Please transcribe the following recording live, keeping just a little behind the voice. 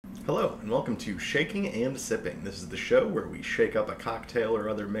Hello, and welcome to Shaking and Sipping. This is the show where we shake up a cocktail or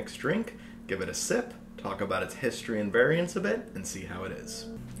other mixed drink, give it a sip, talk about its history and variance a bit, and see how it is.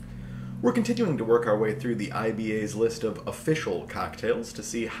 We're continuing to work our way through the IBA's list of official cocktails to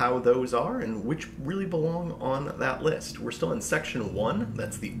see how those are and which really belong on that list. We're still in section 1,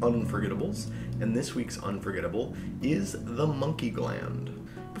 that's the unforgettables, and this week's unforgettable is the monkey gland.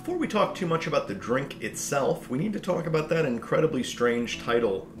 Before we talk too much about the drink itself, we need to talk about that incredibly strange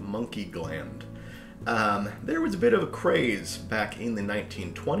title, monkey gland. There was a bit of a craze back in the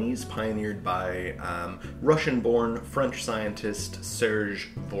 1920s, pioneered by Russian-born French scientist Serge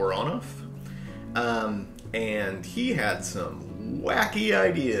Voronov, and he had some wacky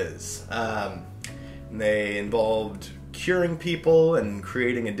ideas. They involved curing people and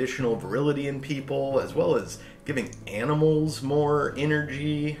creating additional virility in people, as well as giving animals more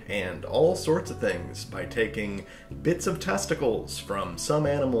energy and all sorts of things by taking bits of testicles from some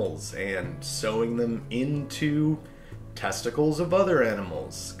animals and sewing them into testicles of other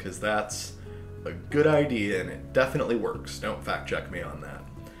animals, because that's a good idea and it definitely works. Don't fact check me on that.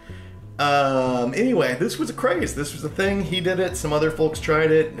 Anyway, this was a craze. This was a thing. He did it. Some other folks tried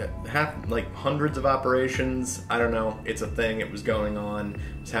it. Like hundreds of operations. I don't know. It's a thing. It was going on.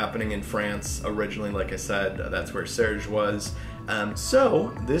 It's happening in France originally, like I said. That's where Serge was.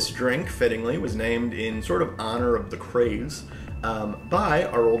 So this drink, fittingly, was named in sort of honor of the craze by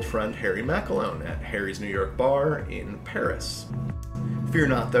our old friend Harry McAlone at Harry's New York Bar in Paris. Fear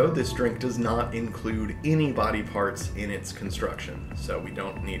not, though, this drink does not include any body parts in its construction, so we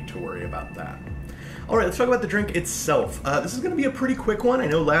don't need to worry about that. Alright, let's talk about the drink itself. This is going to be a pretty quick one. I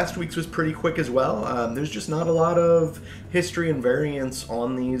know last week's was pretty quick as well. There's just not a lot of history and variance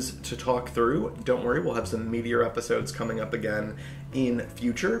on these to talk through. Don't worry, we'll have some meatier episodes coming up again in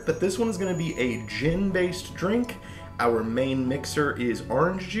future, but this one is going to be a gin-based drink. Our main mixer is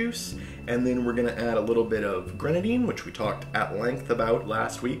orange juice, and then we're going to add a little bit of grenadine, which we talked at length about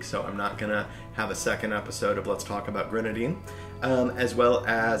last week, so I'm not going to have a second episode of Let's Talk About Grenadine, as well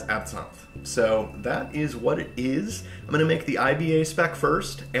as absinthe. So that is what it is. I'm going to make the IBA spec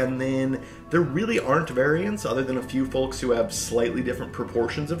first, and then there really aren't variants other than a few folks who have slightly different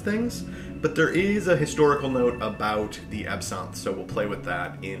proportions of things, but there is a historical note about the absinthe, so we'll play with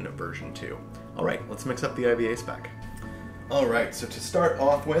that in version 2. Alright, let's mix up the IBA spec. Alright, so to start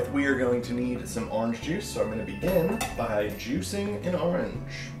off with, we are going to need some orange juice, so I'm going to begin by juicing an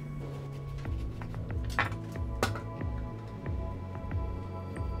orange.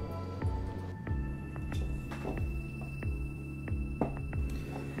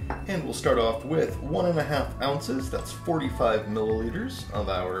 And we'll start off with 1.5 ounces, that's 45 milliliters of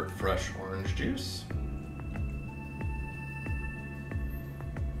our fresh orange juice.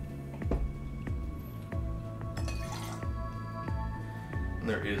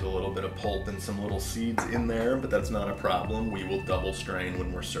 There is a little bit of pulp and some little seeds in there, but that's not a problem. We will double strain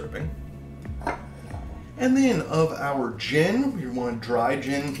when we're serving. And then of our gin, we want dry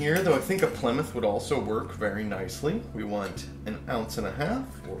gin here, though I think a Plymouth would also work very nicely. We want 1.5 ounces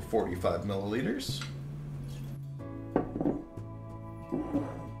or 45 milliliters.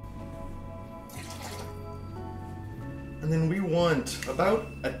 And then we want about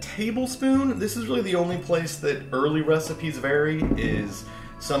a tablespoon. This is really the only place that early recipes vary, is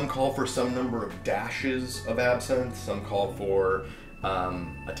some call for some number of dashes of absinthe, some call for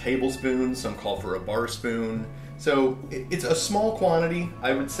a tablespoon, some call for a bar spoon. So it's a small quantity.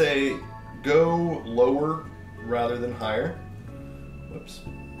 I would say go lower rather than higher. Whoops.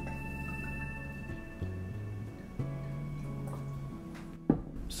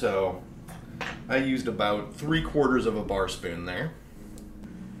 So I used about 3/4 of a bar spoon there.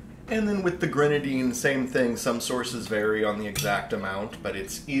 And then with the grenadine, same thing. Some sources vary on the exact amount, but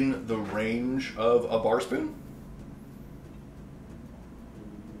it's in the range of a bar spoon.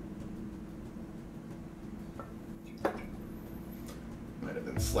 Might have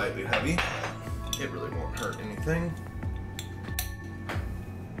been slightly heavy. It really won't hurt anything.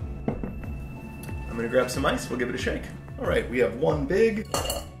 I'm gonna grab some ice, we'll give it a shake. All right, we have one big,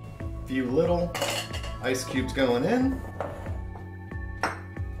 few little ice cubes going in.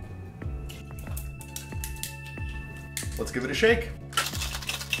 Let's give it a shake.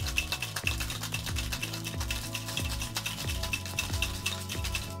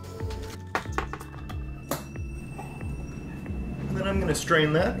 And then I'm going to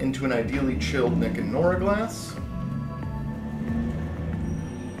strain that into an ideally chilled Nick and Nora glass.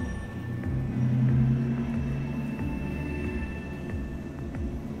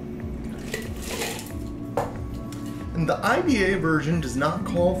 And the IBA version does not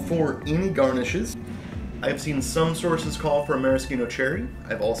call for any garnishes. I've seen some sources call for a maraschino cherry.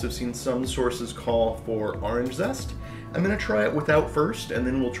 I've also seen some sources call for orange zest. I'm gonna try it without first, and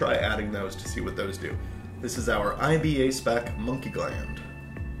then we'll try adding those to see what those do. This is our IBA spec Monkey Gland.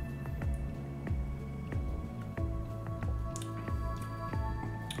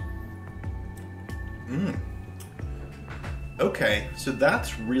 Okay, so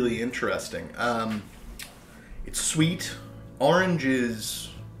that's really interesting. It's sweet. Orange is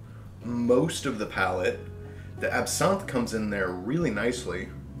most of the palate. The absinthe comes in there really nicely.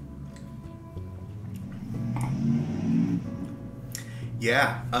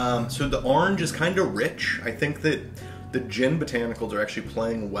 Yeah, so the orange is kind of rich. I think that the gin botanicals are actually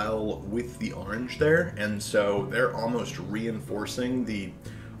playing well with the orange there, and so they're almost reinforcing the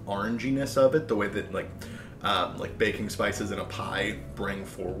oranginess of it, the way that like baking spices in a pie bring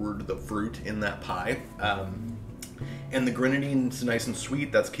forward the fruit in that pie. And the grenadine's nice and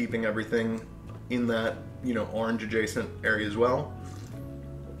sweet. That's keeping everything in that, you know, orange adjacent area as well,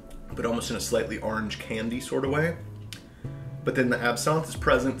 but almost in a slightly orange candy sort of way. But then the absinthe is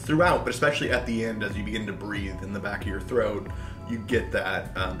present throughout, but especially at the end as you begin to breathe in the back of your throat, you get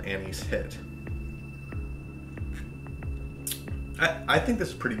that anise hit. I think this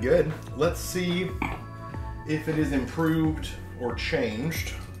is pretty good. Let's see if it is improved or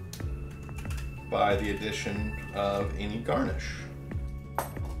changed by the addition of any garnish. So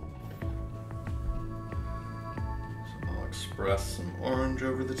I'll express some orange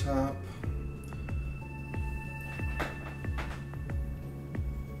over the top.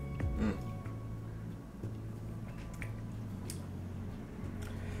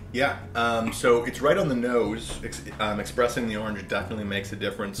 Yeah, so it's right on the nose. Expressing the orange definitely makes a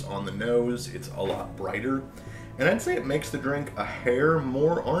difference on the nose. It's a lot brighter. And I'd say it makes the drink a hair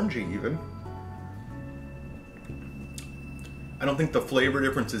more orangey even. I don't think the flavor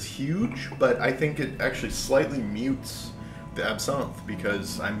difference is huge, but I think it actually slightly mutes the absinthe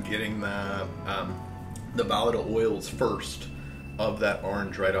because I'm getting the volatile oils first of that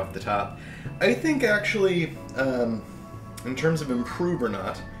orange right off the top. I think actually, in terms of improve or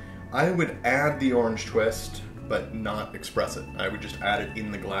not, I would add the orange twist, but not express it. I would just add it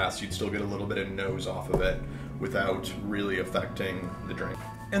in the glass. You'd still get a little bit of nose off of it without really affecting the drink.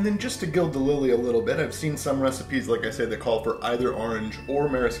 And then just to gild the lily a little bit, I've seen some recipes, like I say, that call for either orange or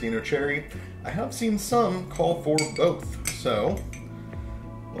maraschino cherry. I have seen some call for both, so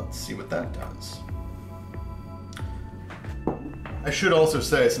let's see what that does. I should also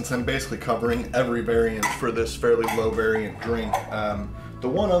say, since I'm basically covering every variant for this fairly low variant drink, the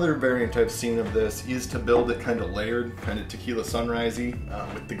one other variant I've seen of this is to build it kind of layered, kind of tequila sunrisey,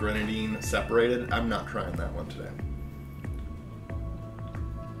 with the grenadine separated. I'm not trying that one today.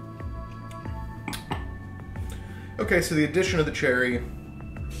 Okay, so the addition of the cherry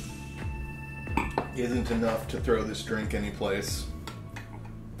isn't enough to throw this drink anyplace.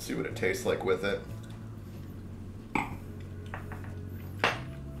 Let's see what it tastes like with it.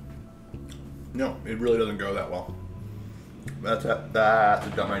 No, it really doesn't go that well. That's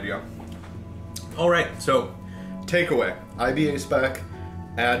a dumb idea. All right, so takeaway: IBA spec.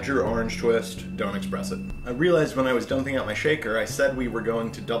 Add your orange twist. Don't express it. I realized when I was dumping out my shaker, I said we were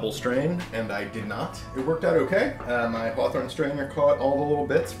going to double strain, and I did not. It worked out okay. My Hawthorne strainer caught all the little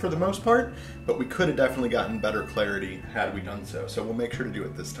bits for the most part, but we could have definitely gotten better clarity had we done so. So we'll make sure to do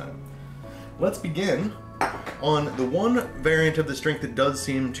it this time. Let's begin on the one variant of this drink that does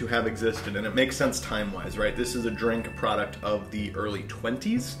seem to have existed, and it makes sense time-wise, right? This is a drink, a product of the early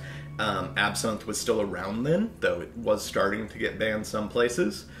 20s. Absinthe was still around then, though it was starting to get banned some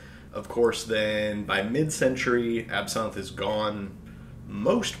places. Of course, then by mid-century, absinthe is gone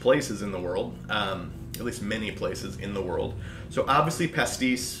most places in the world, at least many places in the world. So obviously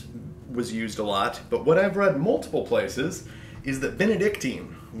pastis was used a lot, but what I've read multiple places is that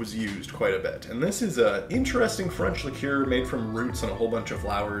Benedictine was used quite a bit. And this is an interesting French liqueur made from roots and a whole bunch of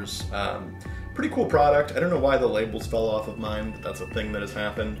flowers. Pretty cool product. I don't know why the labels fell off of mine, but that's a thing that has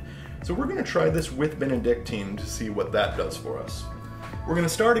happened. So we're gonna try this with Benedictine to see what that does for us. We're gonna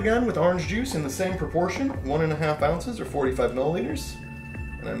start again with orange juice in the same proportion, 1.5 ounces or 45 milliliters.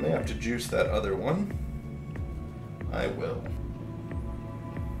 And I may have to juice that other one. I will.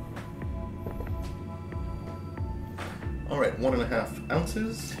 All right, 1.5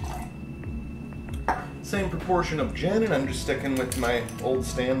 ounces. Same proportion of gin, and I'm just sticking with my old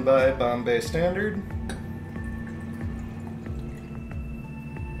standby Bombay Standard.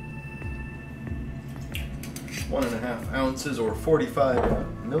 One and a half ounces or 45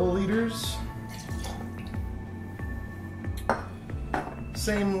 milliliters.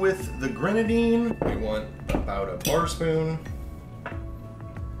 Same with the grenadine. We want about a bar spoon.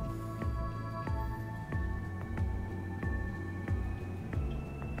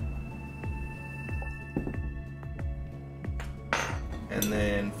 And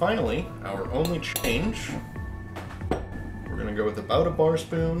then finally, our only change, we're gonna go with about a bar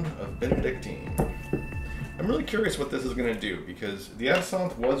spoon of Benedictine. I'm really curious what this is gonna do, because the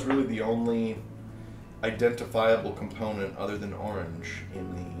absinthe was really the only identifiable component other than orange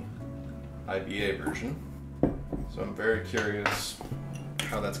in the IBA version. So I'm very curious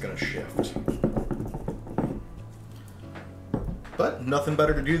how that's gonna shift. But nothing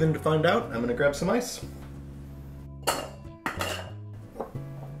better to do than to find out. I'm gonna grab some ice.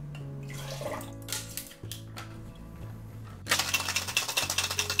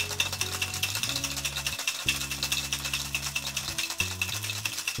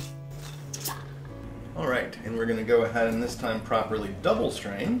 Alright, and we're going to go ahead and this time properly double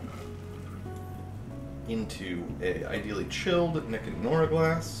strain into a ideally chilled Nick and Nora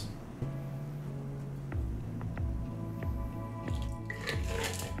glass.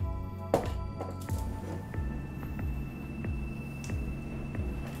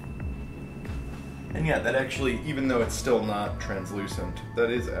 And yeah, that actually, even though it's still not translucent, that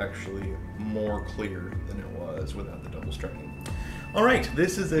is actually more clear than it was without the double straining. Alright,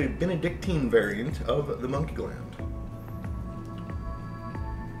 this is a Benedictine variant of the Monkey Gland.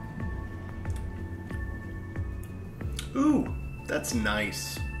 Ooh, that's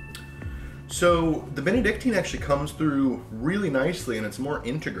nice. So the Benedictine actually comes through really nicely and it's more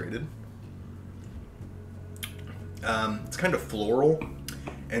integrated. It's kind of floral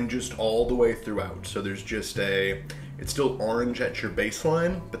and just all the way throughout. So there's just it's still orange at your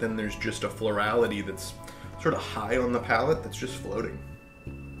baseline, but then there's just a florality that's sort of high on the palate that's just floating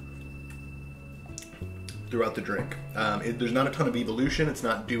throughout the drink. There's not a ton of evolution, it's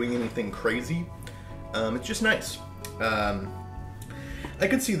not doing anything crazy. It's just nice. I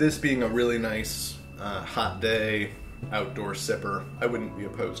could see this being a really nice hot day outdoor sipper. I wouldn't be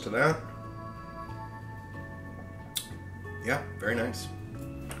opposed to that. Yeah, very nice.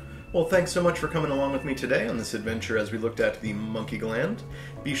 Well, thanks so much for coming along with me today on this adventure as we looked at the Monkey Gland.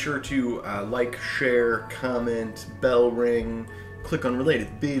 Be sure to like, share, comment, bell ring, click on related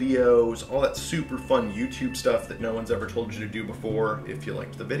videos, all that super fun YouTube stuff that no one's ever told you to do before if you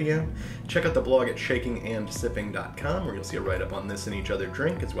liked the video. Check out the blog at shakingandsipping.com where you'll see a write-up on this and each other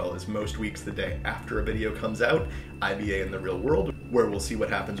drink, as well as most weeks the day after a video comes out, IBA in the real world, where we'll see what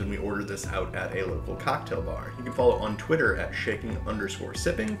happens when we order this out at a local cocktail bar. You can follow on Twitter at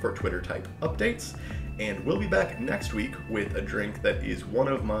shaking_sipping for Twitter-type updates, and we'll be back next week with a drink that is one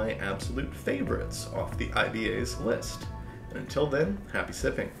of my absolute favorites off the IBA's list. And until then, happy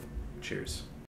sipping. Cheers.